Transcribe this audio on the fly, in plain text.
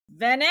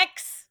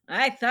Vennix?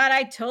 I thought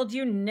I told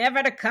you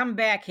never to come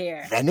back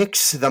here.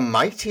 Vennix the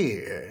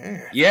Mighty.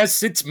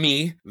 Yes, it's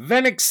me,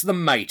 Vennix the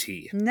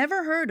Mighty.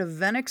 Never heard of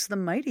Vennix the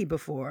Mighty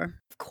before.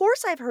 Of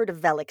course I've heard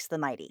of Vellix the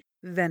Mighty.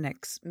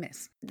 Vennix,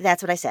 miss.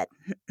 That's what I said.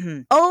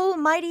 Oh,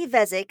 mighty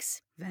Vezix.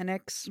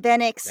 Vennix.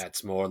 Vennix.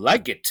 That's more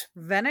like it.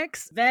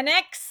 Vennix?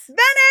 Vennix?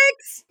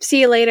 Vennix!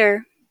 See you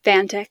later,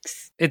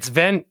 Vantix. It's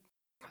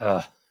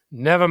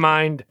never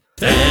mind.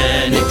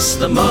 Vennix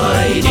the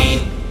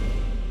Mighty.